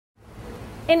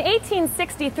In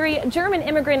 1863, German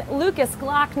immigrant Lucas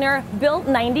Glockner built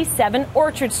 97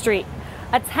 Orchard Street,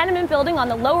 a tenement building on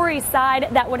the Lower East Side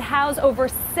that would house over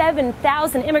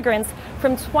 7,000 immigrants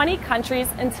from 20 countries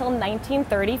until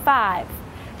 1935.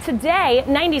 Today,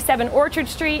 97 Orchard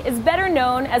Street is better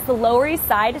known as the Lower East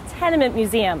Side Tenement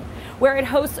Museum, where it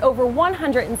hosts over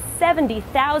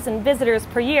 170,000 visitors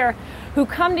per year who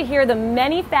come to hear the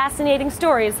many fascinating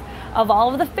stories of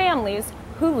all of the families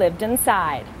who lived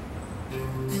inside.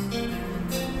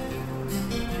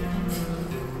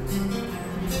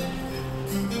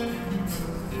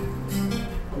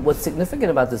 What's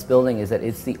significant about this building is that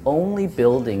it's the only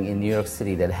building in New York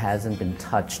City that hasn't been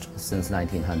touched since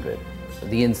 1900,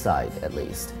 the inside at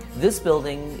least. This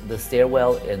building, the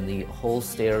stairwell and the whole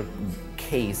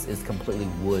staircase is completely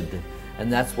wood,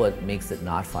 and that's what makes it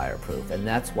not fireproof, and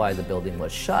that's why the building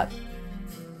was shut.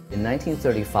 In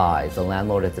 1935, the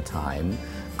landlord at the time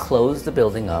closed the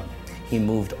building up. He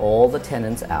moved all the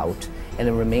tenants out, and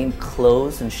it remained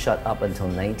closed and shut up until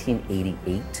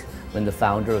 1988, when the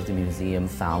founder of the museum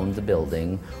found the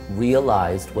building,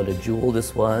 realized what a jewel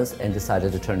this was, and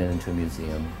decided to turn it into a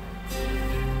museum.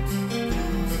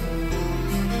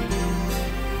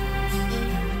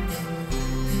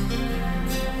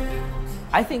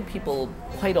 I think people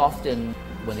quite often,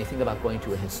 when they think about going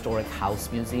to a historic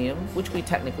house museum, which we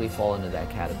technically fall into that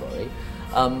category,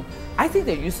 I think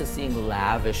they're used to seeing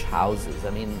lavish houses.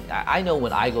 I mean, I know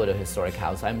when I go to a historic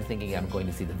house, I'm thinking I'm going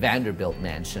to see the Vanderbilt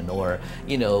mansion or,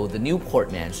 you know, the Newport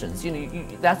mansions. You know,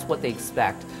 that's what they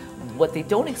expect. What they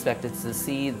don't expect is to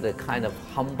see the kind of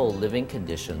humble living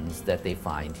conditions that they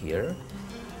find here.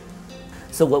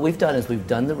 So what we've done is we've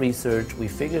done the research, we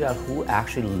figured out who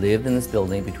actually lived in this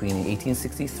building between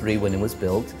 1863 when it was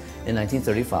built in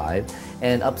 1935,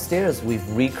 and upstairs we've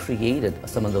recreated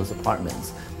some of those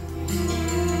apartments.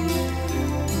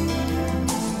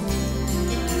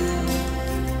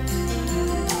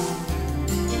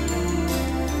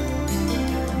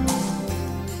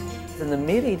 In the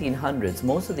mid-1800s,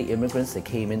 most of the immigrants that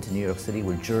came into New York City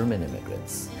were German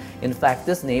immigrants. In fact,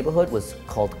 this neighborhood was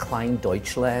called Klein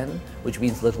Deutschland, which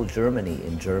means Little Germany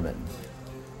in German.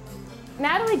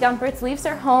 Natalie Gumpertz leaves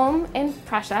her home in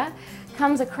Prussia,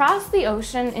 comes across the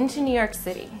ocean into New York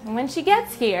City. And when she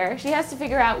gets here, she has to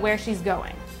figure out where she's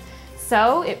going.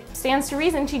 So it stands to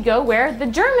reason she'd go where the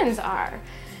Germans are.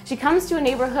 She comes to a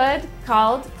neighborhood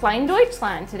called Klein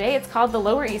Deutschland. Today it's called the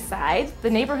Lower East Side, the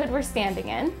neighborhood we're standing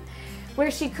in, where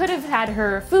she could have had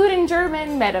her food in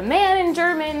German, met a man in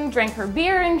German, drank her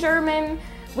beer in German,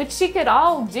 which she could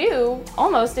all do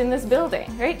almost in this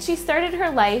building, right? She started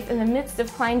her life in the midst of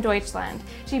Klein Deutschland.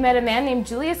 She met a man named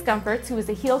Julius Gumpertz, who was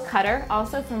a heel cutter,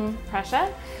 also from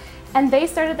Prussia, and they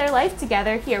started their life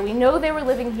together here. We know they were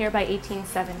living here by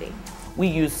 1870. We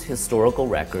use historical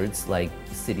records like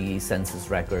city census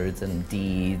records and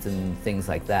deeds and things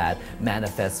like that,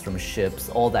 manifests from ships,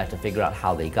 all that to figure out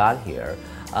how they got here.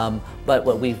 But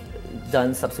what we've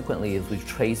done subsequently is we've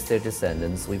traced their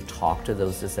descendants, we've talked to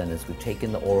those descendants, we've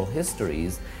taken the oral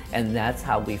histories, and that's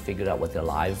how we figured out what their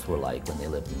lives were like when they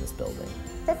lived in this building.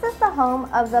 This is the home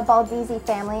of the Baldizzi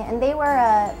family, and they were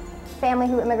a family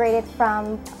who immigrated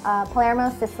from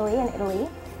Palermo, Sicily in Italy.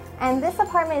 And this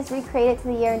apartment is recreated to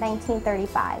the year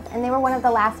 1935, and they were one of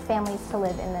the last families to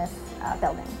live in this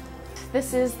building.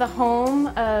 This is the home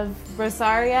of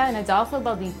Rosaria and Adolfo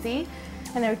Baldizzi,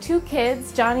 and there are two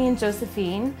kids, Johnny and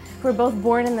Josephine, who were both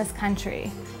born in this country.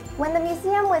 When the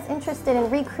museum was interested in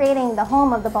recreating the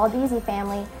home of the Baldizzi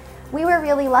family, we were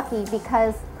really lucky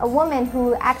because a woman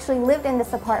who actually lived in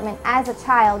this apartment as a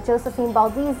child, Josephine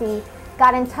Baldizzi,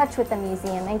 got in touch with the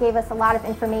museum and gave us a lot of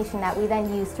information that we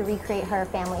then used to recreate her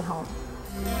family home.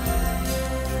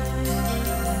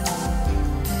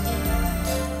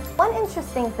 One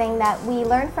interesting thing that we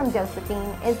learned from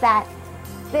Josephine is that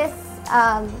this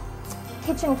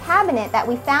kitchen cabinet that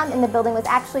we found in the building was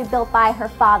actually built by her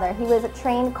father. He was a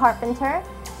trained carpenter,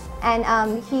 and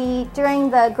during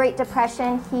the Great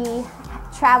Depression, he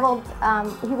traveled,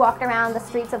 he walked around the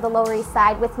streets of the Lower East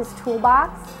Side with his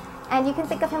toolbox. And you can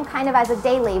think of him kind of as a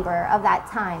day laborer of that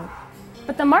time.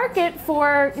 But the market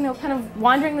for, kind of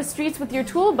wandering the streets with your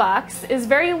toolbox is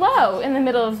very low in the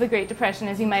middle of the Great Depression,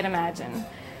 as you might imagine.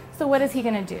 So what is he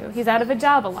going to do? He's out of a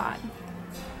job a lot.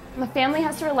 The family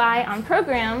has to rely on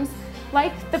programs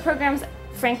like the programs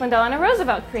Franklin Delano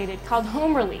Roosevelt created called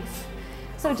Home Relief.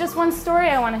 So just one story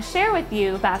I want to share with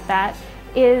you about that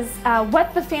is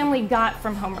what the family got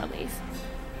from Home Relief.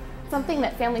 Something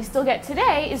that families still get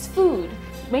today is food.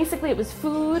 Basically, it was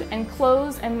food and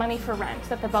clothes and money for rent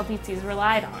that the Baldizzis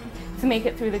relied on to make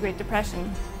it through the Great Depression.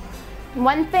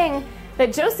 One thing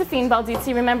that Josephine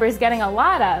Baldizzi remembers getting a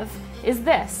lot of is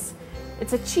this.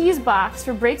 It's a cheese box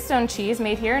for Breakstone cheese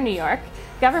made here in New York,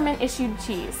 government issued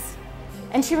cheese.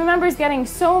 And she remembers getting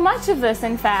so much of this,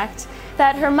 in fact,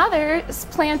 that her mother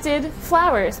planted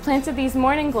flowers, planted these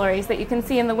morning glories that you can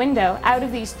see in the window out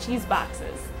of these cheese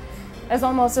boxes as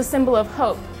almost a symbol of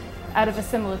hope out of a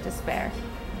symbol of despair.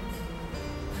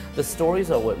 The stories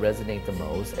are what resonate the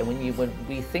most, and when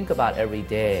we think about every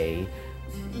day,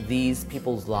 these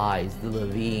people's lives, the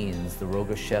Levines, the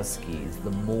Rogoshevskis,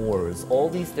 the Moores, all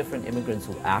these different immigrants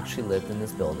who actually lived in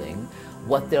this building,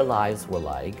 what their lives were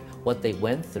like, what they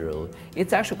went through,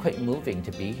 it's actually quite moving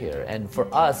to be here. And for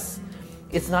us,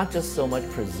 it's not just so much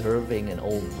preserving an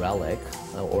old relic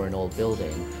or an old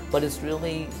building, but it's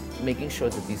really making sure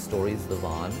that these stories live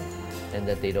on and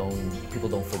that people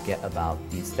don't forget about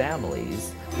these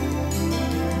families.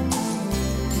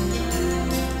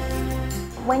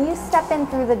 When you step in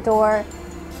through the door,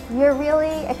 you're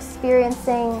really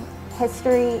experiencing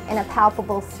history in a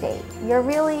palpable state. You're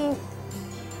really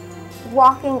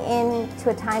walking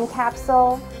into a time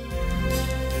capsule.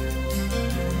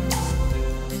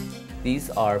 These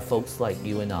are folks like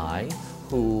you and I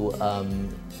who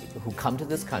come to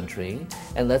this country,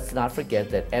 and let's not forget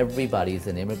that everybody's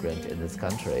an immigrant in this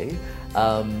country,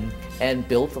 and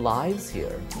built lives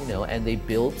here, and they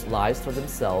built lives for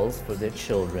themselves, for their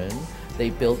children. They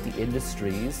built the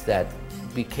industries that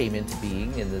came into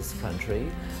being in this country,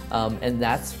 and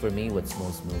that's, for me, what's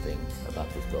most moving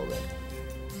about this building.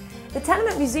 The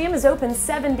Tenement Museum is open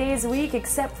 7 days a week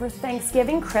except for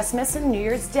Thanksgiving, Christmas, and New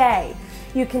Year's Day.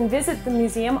 You can visit the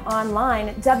museum online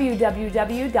at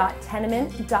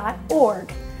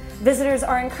www.tenement.org. Visitors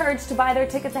are encouraged to buy their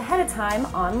tickets ahead of time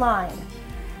online.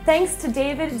 Thanks to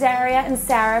David, Daria, and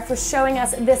Sarah for showing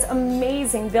us this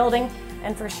amazing building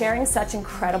and for sharing such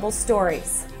incredible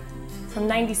stories. From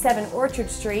 97 Orchard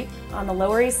Street on the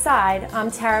Lower East Side, I'm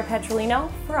Tara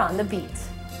Petrolino for On the Beat.